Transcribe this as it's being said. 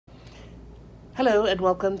Hello and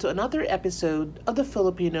welcome to another episode of the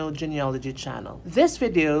Filipino Genealogy channel. This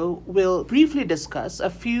video will briefly discuss a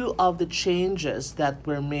few of the changes that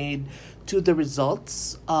were made to the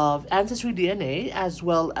results of AncestryDNA, as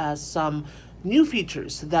well as some new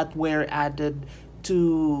features that were added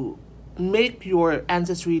to make your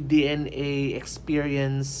AncestryDNA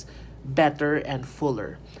experience better and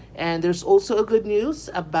fuller. And there's also a good news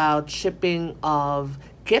about shipping of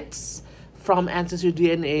kits from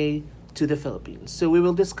AncestryDNA to the Philippines. So we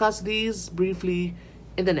will discuss these briefly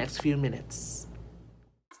in the next few minutes.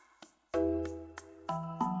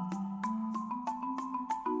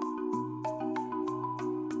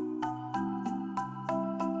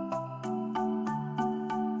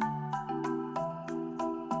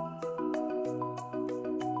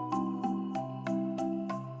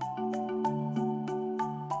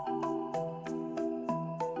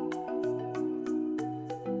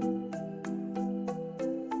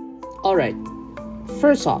 Alright,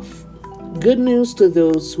 first off, good news to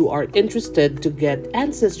those who are interested to get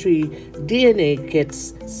AncestryDNA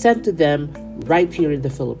kits sent to them right here in the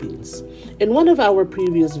Philippines. In one of our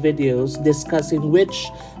previous videos discussing which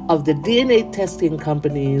of the DNA testing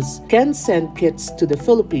companies can send kits to the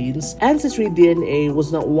Philippines, AncestryDNA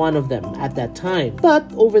was not one of them at that time.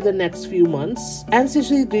 But over the next few months,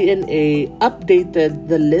 AncestryDNA updated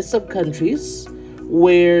the list of countries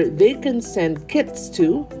where they can send kits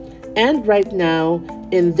to. And right now,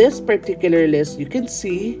 in this particular list, you can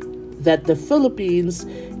see that the Philippines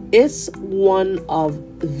is one of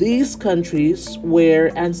these countries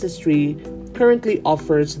where Ancestry currently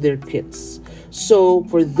offers their kits. So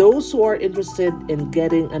for those who are interested in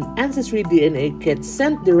getting an AncestryDNA kit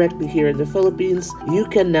sent directly here in the Philippines, you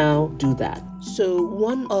can now do that. So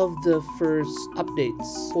one of the first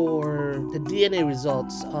updates for the DNA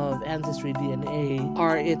results of AncestryDNA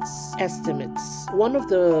are its estimates. One of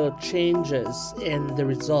the changes in the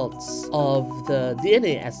results of the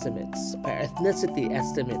DNA estimates or ethnicity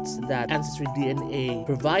estimates that AncestryDNA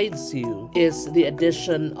provides you is the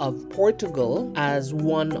addition of Portugal as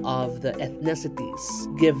one of the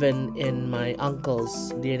ethnicities given in my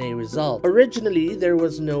uncle's DNA result. Originally, there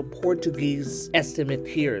was no Portuguese estimate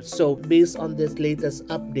here. So based on this latest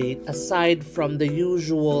update, aside from the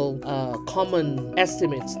usual common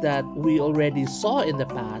estimates that we already saw in the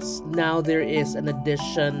past, now there is an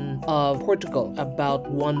addition of Portugal, about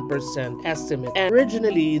 1% estimate. And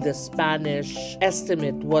originally, the Spanish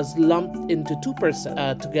estimate was lumped into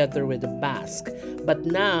 2% together with the Basque. But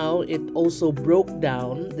now it also broke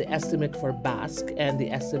down the estimate for Basque and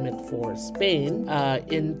the estimate for Spain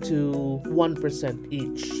into 1%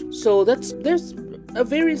 each. So there's a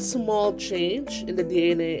very small change in the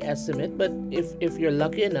DNA estimate, but if you're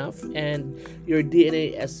lucky enough and your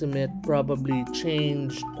DNA estimate probably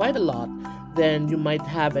changed quite a lot, then you might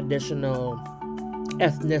have additional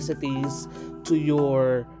ethnicities to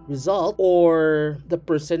your result, or the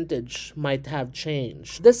percentage might have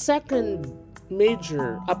changed. The second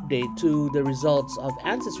major update to the results of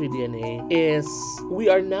AncestryDNA is we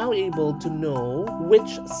are now able to know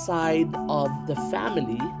which side of the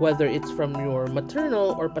family, whether it's from your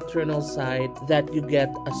maternal or paternal side, that you get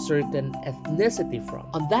a certain ethnicity from.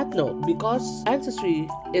 On that note, because Ancestry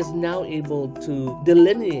is now able to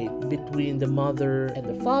delineate between the mother and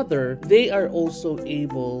the father, they are also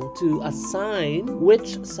able to assign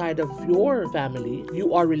which side of your family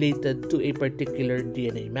you are related to a particular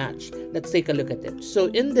DNA match. Let's take a look at it. So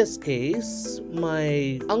in this case,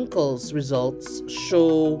 my uncle's results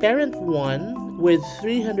show parent 1 with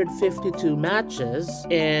 352 matches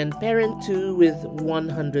and parent 2 with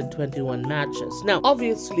 121 matches. Now,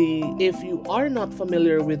 obviously, if you are not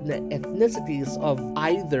familiar with the ethnicities of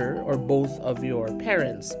either or both of your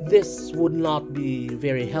parents, this would not be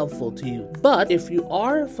very helpful to you. But if you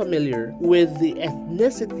are familiar with the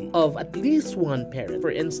ethnicity of at least one parent, for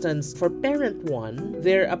instance, for parent 1,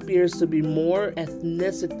 there appears to be more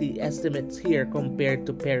ethnicity estimates here compared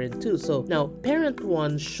to parent 2. So now parent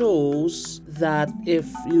 1 shows that if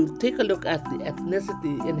you take a look at the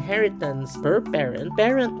ethnicity inheritance per parent,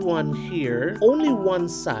 parent 1 here, only one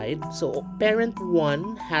side, so parent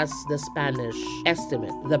 1 has the Spanish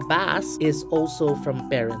estimate. The Basque is also from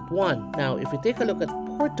parent 1. Now, if we take a look at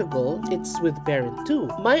Portugal, it's with parent 2.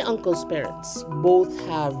 My uncle's parents both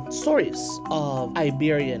have stories of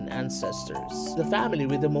Iberian ancestors, the family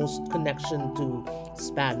with the most connection to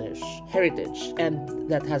Spanish heritage, and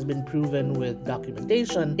that has been proven with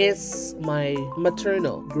documentation, is my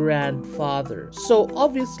maternal grandfather. So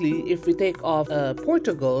obviously, if we take off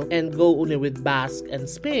Portugal and go only with Basque and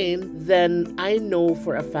Spain, then I know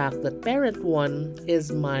for a fact that parent 1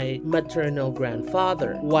 is my maternal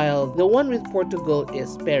grandfather, while the one with Portugal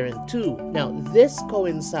is parent 2. Now, this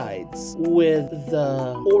coincides with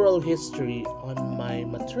the oral history on my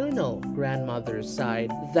maternal grandmother's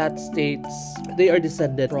side that states they are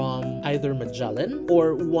descended from either Magellan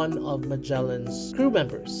or one of Magellan's crew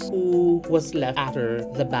members who was left after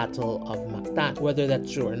the Battle of Mactan. Whether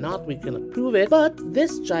that's true or not, we cannot prove it, but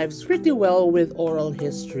this jives pretty well with oral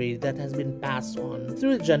history that has been passed on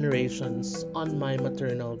through generations on my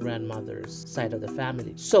maternal grandmother's side of the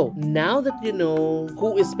family. So now that you know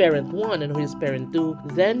who is parent 1 and who is parent 2,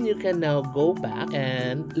 then you can now go back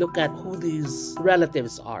and look at who these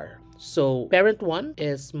relatives are. So parent 1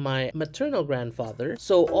 is my maternal grandfather.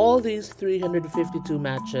 So all these 352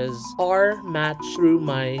 matches are matched through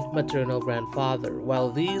my maternal grandfather, while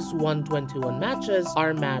these 121 matches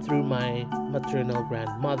are matched through my maternal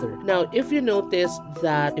grandmother. Now, if you notice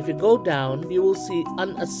that if you go down, you will see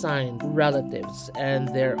unassigned relatives, and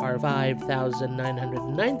there are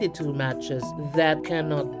 5,992 matches that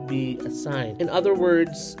cannot be assigned. In other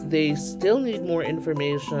words, they still need more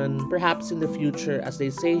information, perhaps in the future. As they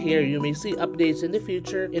say here, you may see updates in the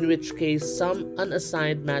future, in which case some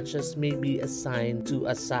unassigned matches may be assigned to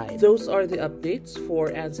a side. Those are the updates for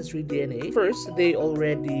AncestryDNA. First, they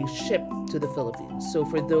already shipped to the Philippines. So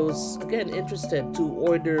for those, again, interested to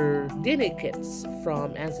order DNA kits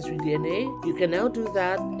from AncestryDNA, you can now do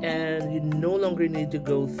that, and you no longer need to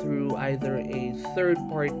go through either a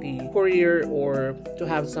third-party courier or to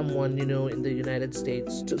have someone, in the United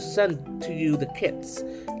States to send to you the kits.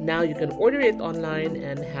 Now you can order it online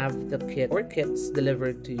and have the kit or kits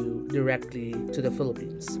delivered to you directly to the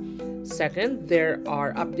Philippines. Second, there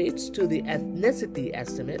are updates to the ethnicity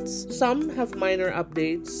estimates. Some have minor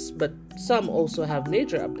updates, but some also have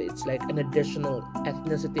major updates, like an additional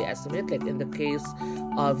ethnicity estimate, like in the case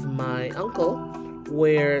of my uncle,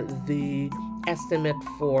 where the estimate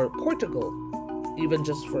for Portugal, even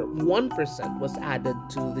just for 1%, was added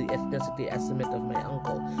to the ethnicity estimate of my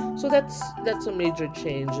uncle. So that's a major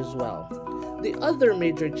change as well. The other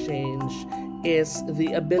major change is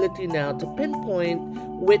the ability now to pinpoint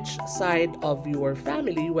which side of your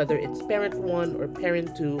family, whether it's parent 1 or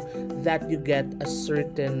parent 2, that you get a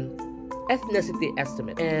certain ethnicity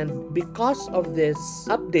estimate. And because of this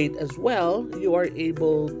update as well, you are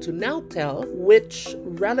able to now tell which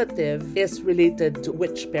relative is related to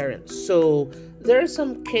which parent. So there are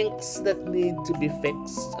some kinks that need to be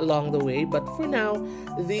fixed along the way, but for now,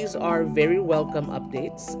 these are very welcome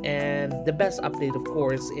updates. And the best update, of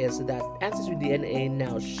course, is that AncestryDNA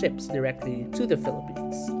now ships directly to the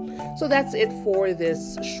Philippines. So that's it for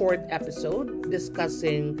this short episode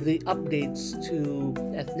discussing the updates to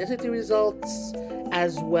ethnicity results,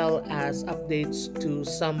 as well as updates to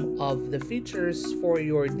some of the features for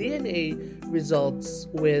your DNA results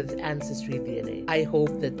with AncestryDNA. I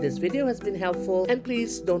hope that this video has been helpful, and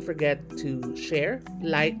please don't forget to share,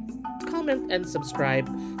 like, comment, and subscribe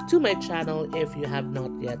to my channel if you have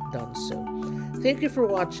not yet done so. Thank you for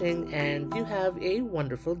watching, and you have a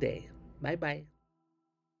wonderful day. Bye-bye.